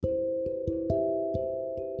Good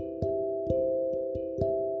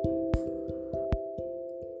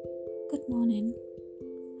morning.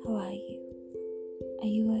 How are you? Are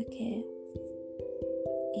you okay?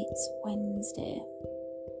 It's Wednesday.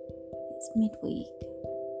 It's midweek.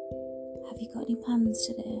 Have you got any plans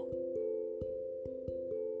today?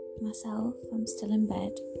 Myself, I'm still in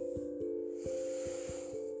bed.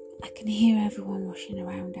 I can hear everyone rushing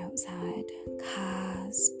around outside.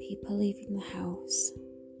 Cars, people leaving the house.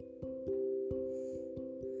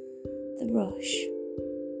 The rush.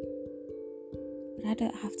 But I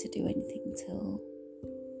don't have to do anything till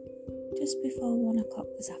just before 1 o'clock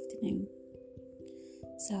this afternoon.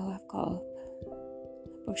 So I've got up,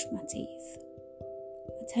 I brushed my teeth,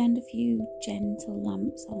 I turned a few gentle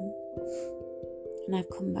lamps on, and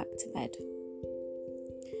I've come back to bed.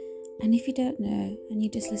 And if you don't know, and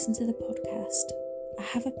you just listen to the podcast, I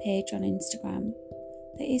have a page on Instagram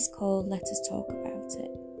that is called Let Us Talk About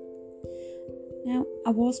It. Now, I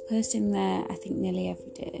was posting there, I think, nearly every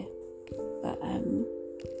day, but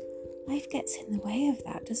life gets in the way of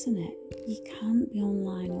that, doesn't it? You can't be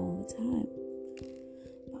online all the time.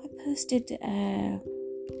 But I posted a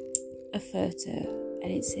photo,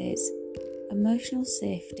 and it says, emotional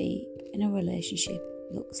safety in a relationship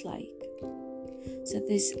looks like. So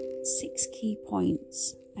there's 6 key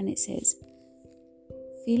points, and it says,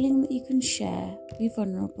 feeling that you can share, be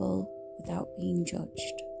vulnerable without being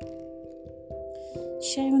judged.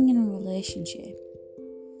 Sharing in a relationship,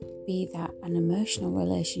 be that an emotional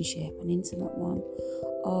relationship, an intimate one,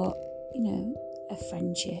 or, a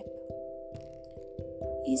friendship,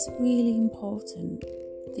 is really important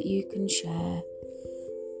that you can share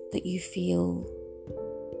that you feel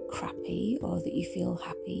crappy or that you feel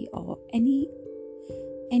happy or any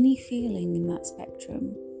feeling in that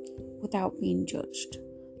spectrum without being judged.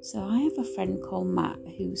 So I have a friend called Matt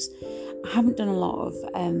I haven't done a lot of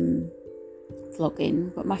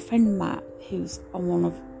vlogging, but my friend Matt, who's on one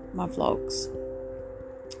of my vlogs,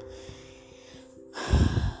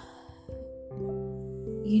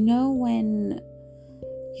 when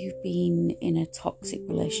you've been in a toxic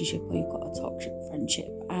relationship or you've got a toxic friendship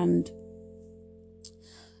and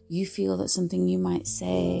you feel that something you might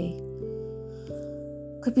say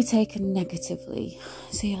could be taken negatively,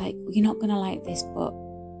 so you're like, you're not gonna like this,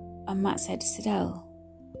 and Matt said, Sidel,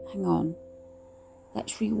 hang on,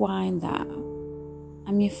 let's rewind that.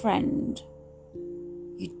 I'm your friend.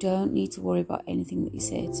 You don't need to worry about anything that you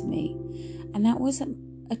say to me. And that was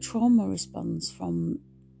a trauma response from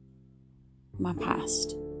my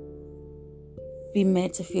past, being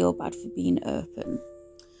made to feel bad for being open.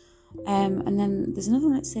 And then there's another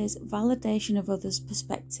one that says validation of others'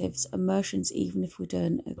 perspectives, emotions, even if we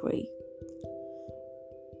don't agree.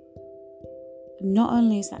 Not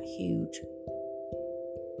only is that huge,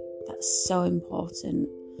 that's so important.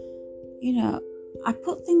 I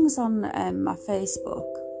put things on my Facebook,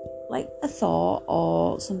 like a thought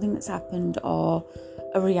or something that's happened or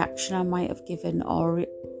a reaction I might have given or a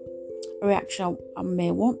reaction I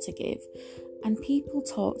may want to give, and people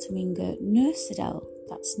talk to me and go, no, Sidel,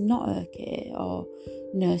 that's not okay, or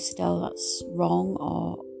no, Sidel, that's wrong,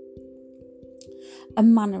 or a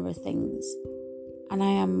manner of things. And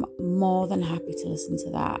I am more than happy to listen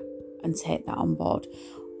to that and take that on board,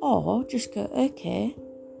 or just go, okay,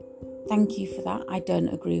 thank you for that. I don't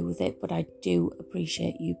agree with it, but I do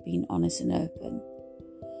appreciate you being honest and open.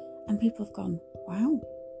 And people have gone, wow,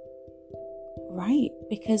 right,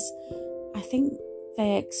 because I think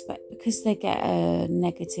they expect, because they get a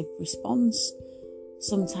negative response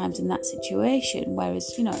sometimes in that situation,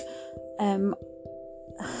 whereas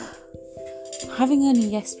having only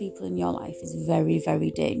yes people in your life is very, very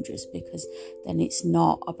dangerous, because then it's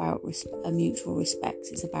not about a mutual respect,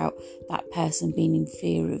 it's about that person being in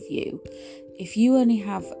fear of you. If you only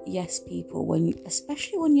have yes people,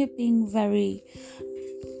 especially when you're being very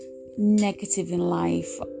negative in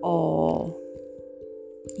life, or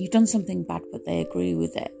you've done something bad but they agree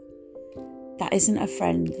with it, that isn't a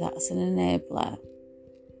friend, that's an enabler,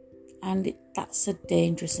 and that's a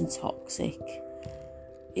dangerous and toxic.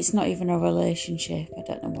 It's not even a relationship. I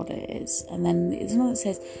don't know what it is. And then there's another that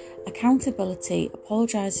says accountability,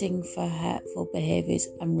 apologising for hurtful behaviours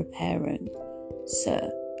and repairing. So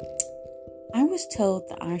I was told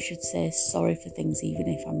that I should say sorry for things even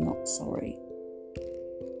if I'm not sorry,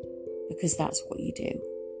 because that's what you do.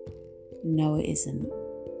 No, it isn't.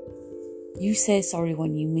 You say sorry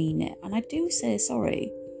when you mean it, and I do say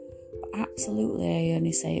sorry, but absolutely I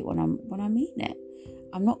only say it when I mean it.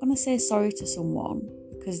 I'm not going to say sorry to someone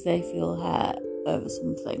because they feel hurt over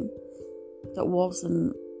something that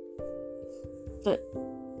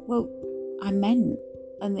I meant.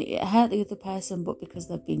 and it hurt the other person, but because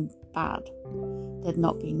they've been bad, they've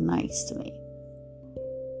not been nice to me.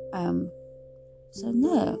 So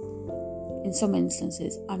no, in some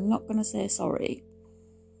instances, I'm not going to say sorry.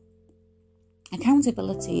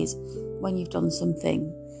 Accountability is when you've done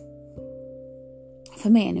something, for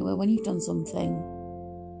me anyway, when you've done something,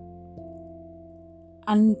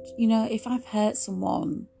 and if I've hurt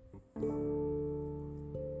someone,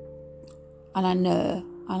 and I know,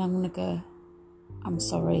 and I'm going to go, I'm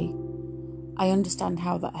sorry, I understand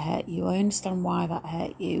how that hurt you, I understand why that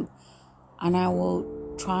hurt you, and I will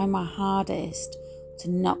try my hardest to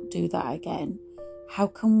not do that again. How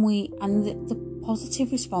can we, and the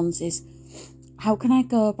positive response is, how can I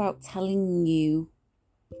go about telling you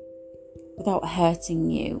without hurting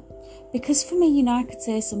you? Because for me, I could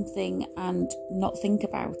say something and not think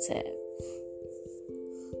about it,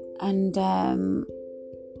 and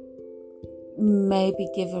maybe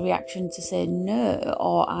give a reaction to say no,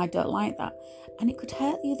 or I don't like that, and it could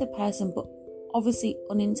hurt the other person, but obviously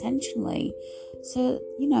unintentionally. So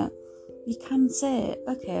you can say,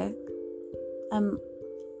 okay,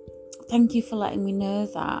 thank you for letting me know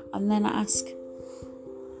that, and then ask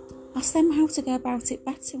them how to go about it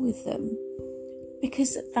better with them,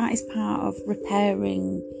 because that is part of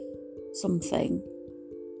repairing something.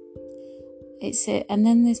 And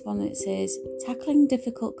then there's one that says, tackling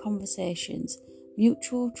difficult conversations,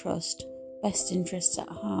 mutual trust, best interests at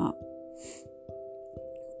heart.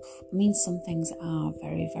 I mean, some things are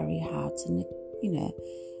very, very hard to,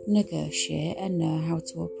 negotiate and know how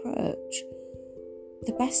to approach.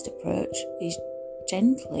 The best approach is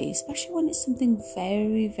gently, especially when it's something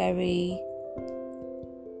very, very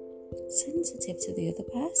sensitive to the other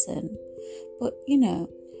person. But,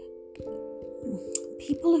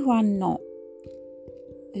 people who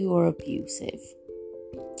are abusive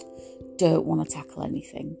don't want to tackle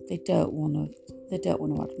anything. They don't want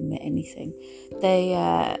to admit anything.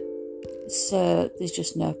 So there's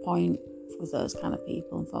just no point with those kind of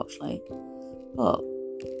people, unfortunately.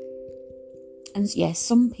 And yes,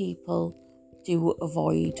 some people do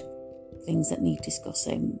avoid things that need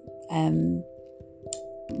discussing,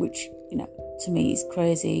 which, to me is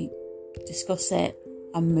crazy. Discuss it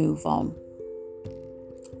and move on.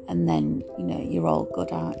 And then, you're all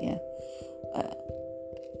good, aren't you?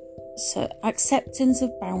 So acceptance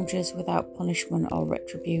of boundaries without punishment or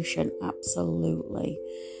retribution, absolutely.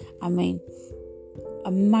 I mean,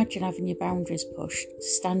 imagine having your boundaries pushed,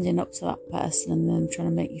 standing up to that person and then trying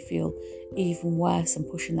to make you feel even worse and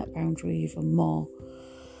pushing that boundary even more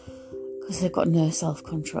because they've got no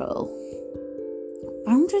self-control.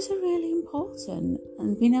 Boundaries are really important,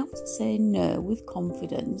 and being able to say no with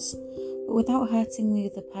confidence but without hurting the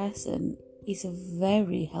other person is a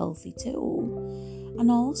very healthy tool. And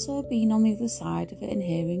also being on the other side of it and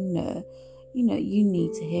hearing no, you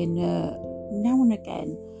need to hear no now and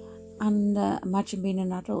again. And imagine being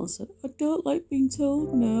an adult and said, I don't like being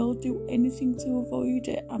told no, I'll do anything to avoid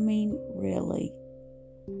it. I mean, really?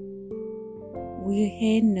 We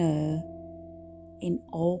hear no in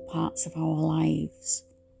all parts of our lives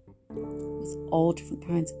with all different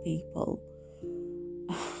kinds of people.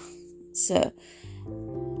 So,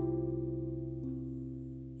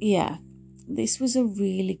 yeah, this was a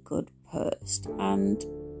really good post, and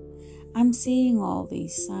I'm seeing all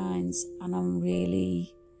these signs, and I'm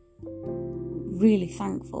really, really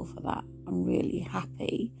thankful for that. I'm really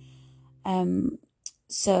happy.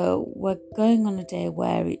 So we're going on a day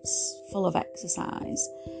where it's full of exercise,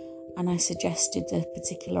 and I suggested a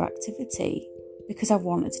particular activity because I've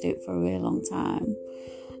wanted to do it for a really long time,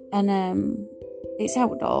 and it's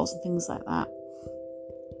outdoors and things like that.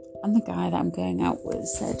 And the guy that I'm going out with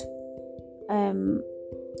said,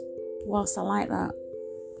 whilst I like that,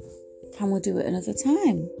 can we do it another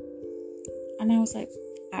time? And I was like,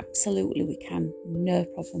 absolutely we can, no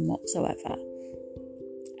problem whatsoever.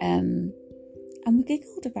 And we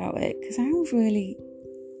giggled about it because I was really,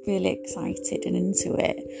 really excited and into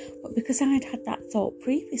it. But because I'd had that thought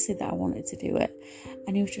previously that I wanted to do it,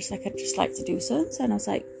 and he was just like, I'd just like to do so and so, and I was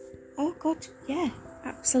like, oh God, yeah,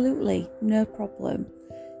 absolutely, no problem.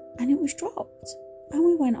 And it was dropped, and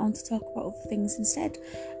we went on to talk about other things instead.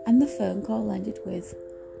 And the phone call ended with,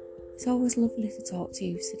 it's always lovely to talk to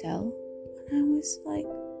you, Sidel. And I was like,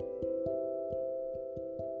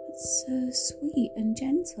 that's so sweet and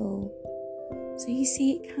gentle. So you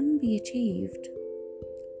see, it can be achieved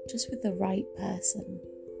just with the right person.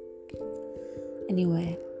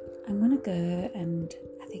 Anyway, I'm going to go and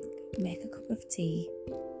I think make a cup of tea,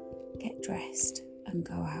 get dressed and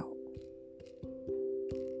go out.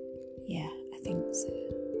 Yeah, I think so.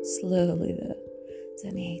 Slowly though. It's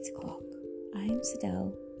only 8 o'clock. I'm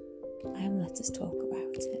Sidel. Let us talk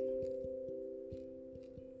about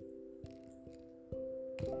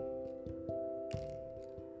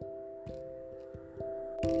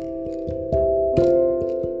it.